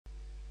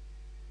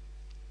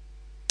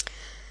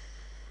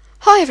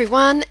Hi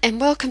everyone,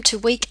 and welcome to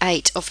week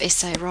 8 of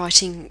Essay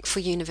Writing for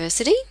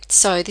University.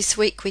 So this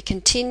week we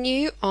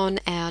continue on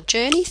our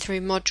journey through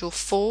Module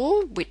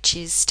 4, which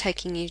is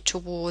taking you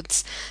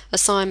towards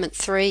Assignment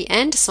 3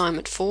 and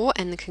Assignment 4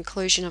 and the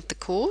conclusion of the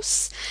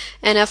course.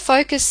 And our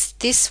focus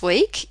this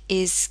week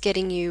is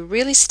getting you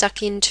really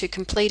stuck into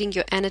completing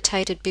your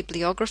annotated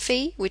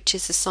bibliography, which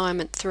is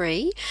Assignment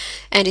 3,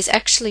 and is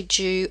actually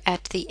due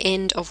at the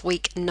end of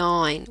week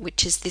 9,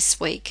 which is this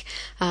week.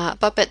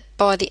 But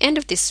by the end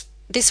of this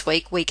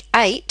week, week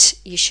 8,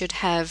 you should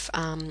have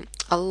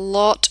a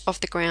lot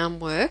of the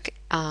groundwork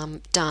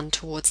done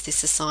towards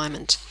this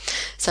assignment.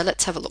 So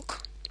let's have a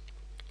look.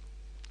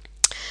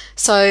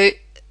 So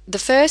the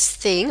first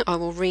thing I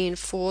will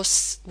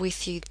reinforce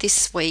with you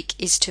this week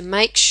is to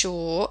make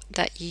sure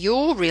that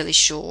you're really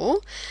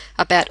sure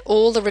about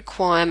all the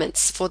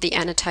requirements for the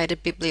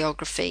annotated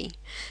bibliography.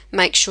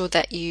 Make sure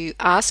that you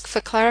ask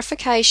for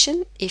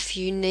clarification if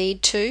you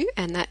need to,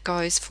 and that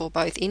goes for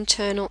both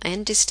internal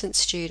and distance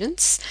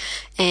students,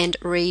 and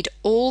read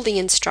all the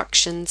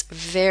instructions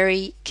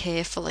very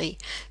carefully.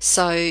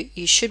 So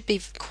you should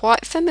be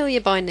quite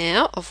familiar by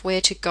now of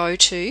where to go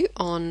to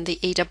on the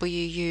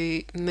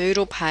EWU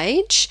Moodle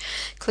page.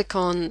 Click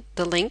on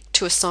the link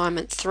to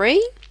Assignment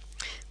 3,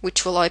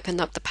 which will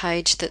open up the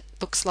page that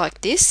looks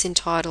like this,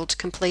 entitled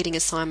Completing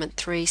Assignment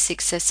 3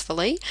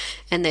 Successfully.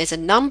 And there's a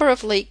number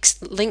of links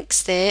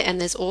there, and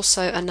there's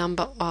also a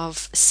number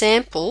of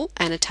sample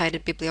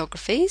annotated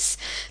bibliographies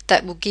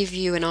that will give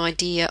you an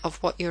idea of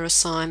what your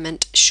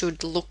assignment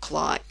should look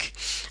like.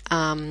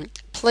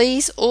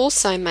 Please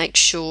also make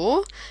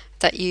sure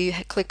that you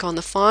click on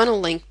the final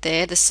link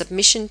there, the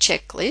submission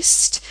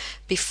checklist,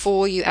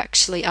 before you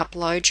actually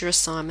upload your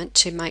assignment,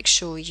 to make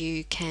sure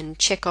you can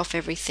check off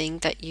everything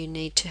that you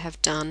need to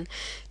have done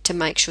to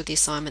make sure the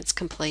assignment's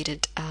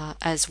completed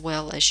as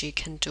well as you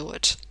can do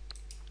it.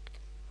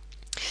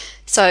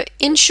 So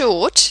in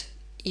short,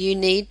 you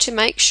need to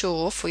make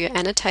sure for your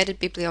annotated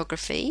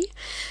bibliography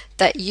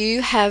that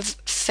you have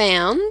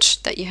found,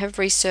 that you have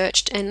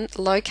researched and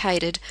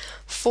located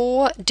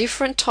 4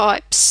 different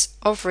types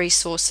of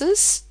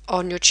resources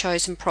on your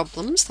chosen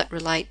problems that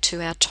relate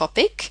to our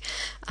topic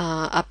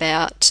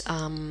about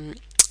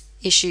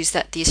issues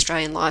that the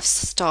Australian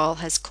lifestyle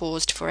has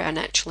caused for our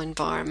natural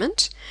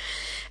environment.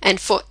 And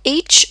for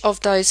each of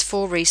those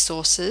 4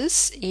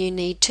 resources, you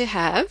need to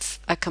have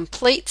a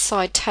complete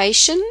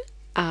citation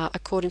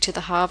according to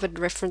the Harvard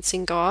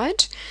Referencing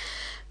Guide,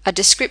 a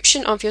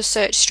description of your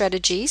search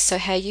strategies, so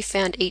how you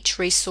found each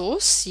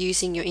resource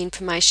using your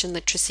information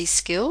literacy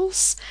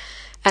skills,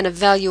 an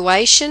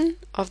evaluation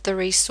of the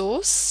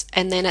resource,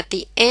 and then at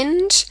the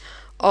end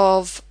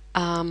of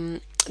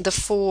the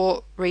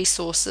 4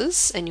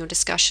 resources and your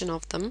discussion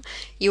of them,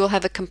 you will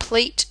have a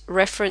complete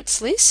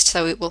reference list,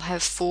 so it will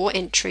have 4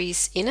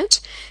 entries in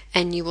it,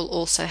 and you will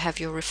also have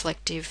your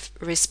reflective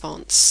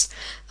response,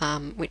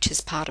 which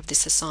is part of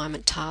this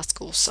assignment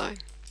task also.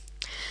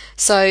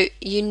 So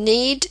you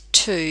need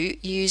to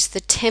use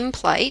the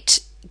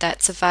template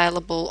that's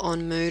available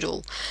on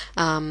Moodle,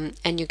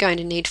 and you're going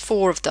to need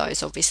 4 of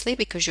those, obviously,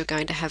 because you're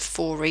going to have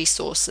 4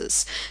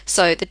 resources.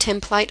 So the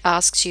template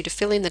asks you to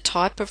fill in the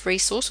type of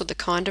resource or the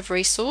kind of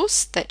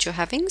resource that you're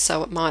having.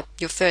 So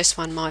your first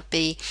one might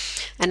be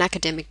an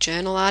academic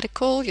journal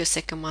article, your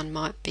second one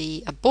might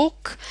be a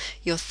book,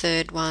 your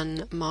third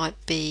one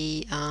might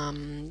be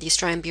the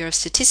Australian Bureau of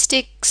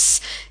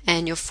Statistics,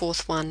 and your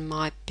fourth one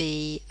might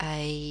be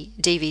a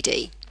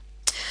DVD.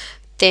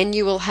 Then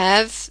you will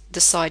have the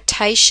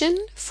citation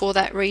for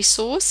that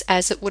resource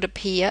as it would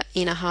appear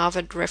in a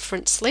Harvard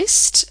reference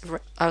list,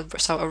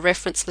 so a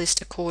reference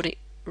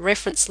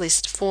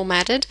list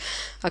formatted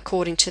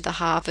according to the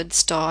Harvard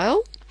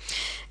style.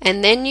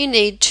 And then you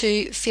need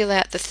to fill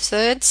out the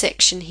third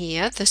section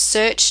here, the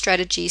search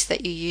strategies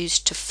that you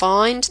used to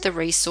find the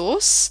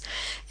resource,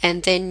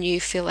 and then you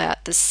fill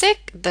out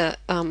the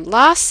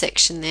last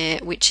section there,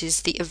 which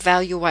is the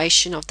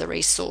evaluation of the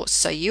resource.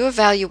 So you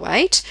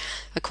evaluate,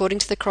 according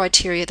to the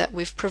criteria that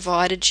we've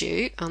provided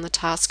you on the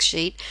task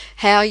sheet,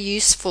 how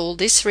useful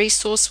this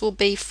resource will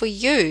be for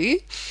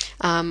you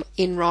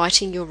in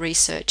writing your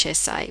research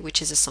essay,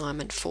 which is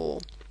assignment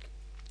 4.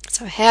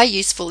 So how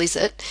useful is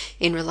it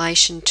in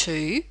relation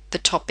to the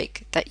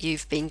topic that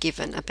you've been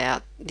given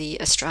about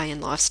the Australian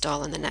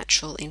lifestyle and the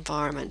natural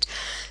environment?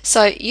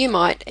 So you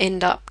might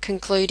end up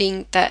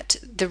concluding that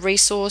the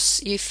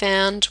resource you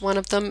found, one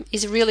of them,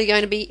 is really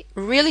going to be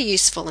really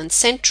useful and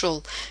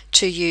central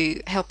to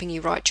you helping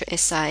you write your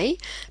essay.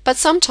 But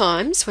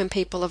sometimes when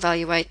people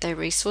evaluate their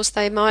resource,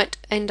 they might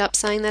end up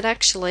saying that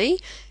actually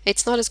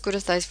it's not as good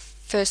as they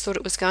first thought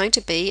it was going to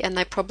be, and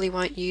they probably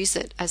won't use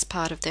it as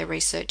part of their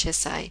research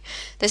essay.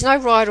 There's no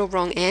right or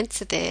wrong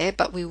answer there,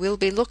 but we will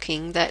be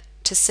looking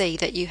to see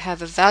that you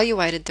have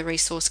evaluated the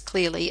resource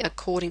clearly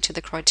according to the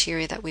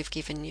criteria that we've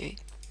given you.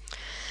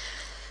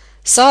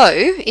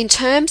 So, in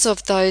terms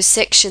of those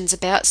sections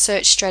about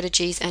search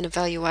strategies and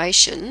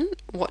evaluation,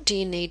 what do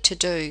you need to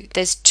do?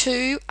 There's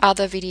 2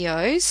 other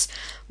videos,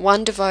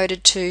 one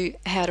devoted to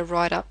how to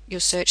write up your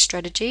search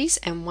strategies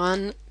and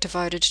one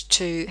devoted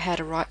to how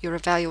to write your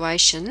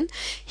evaluation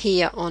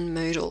here on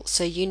Moodle.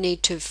 So you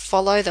need to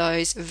follow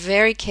those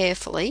very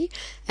carefully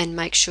and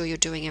make sure you're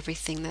doing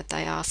everything that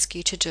they ask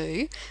you to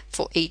do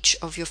for each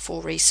of your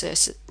 4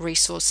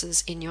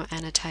 resources in your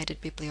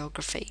annotated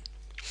bibliography.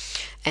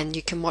 And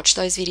you can watch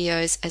those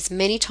videos as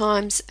many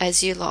times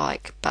as you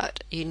like,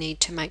 but you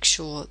need to make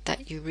sure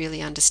that you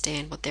really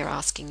understand what they're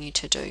asking you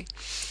to do.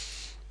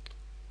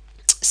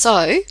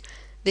 So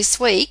this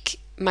week,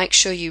 make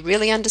sure you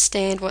really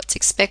understand what's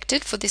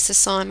expected for this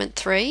assignment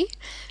 3.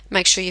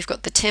 Make sure you've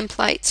got the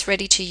templates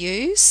ready to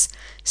use.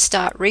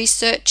 Start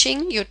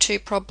researching your 2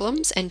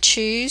 problems and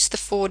choose the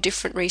 4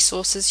 different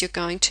resources you're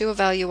going to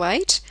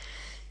evaluate.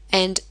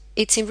 And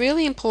it's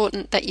really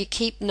important that you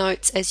keep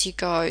notes as you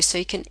go so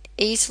you can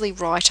easily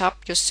write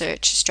up your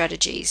search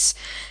strategies.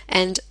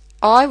 And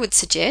I would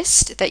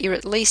suggest that you're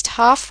at least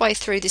halfway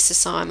through this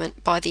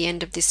assignment by the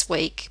end of this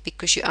week,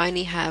 because you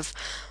only have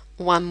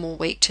 1 more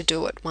week to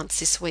do it once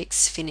this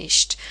week's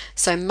finished.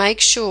 So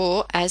make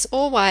sure, as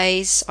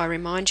always, I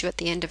remind you at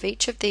the end of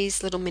each of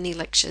these little mini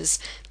lectures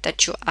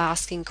that you're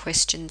asking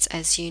questions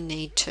as you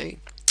need to.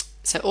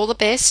 So all the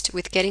best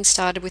with getting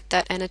started with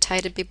that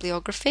annotated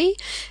bibliography,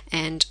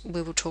 and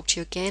we will talk to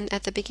you again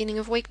at the beginning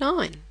of week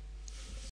 9.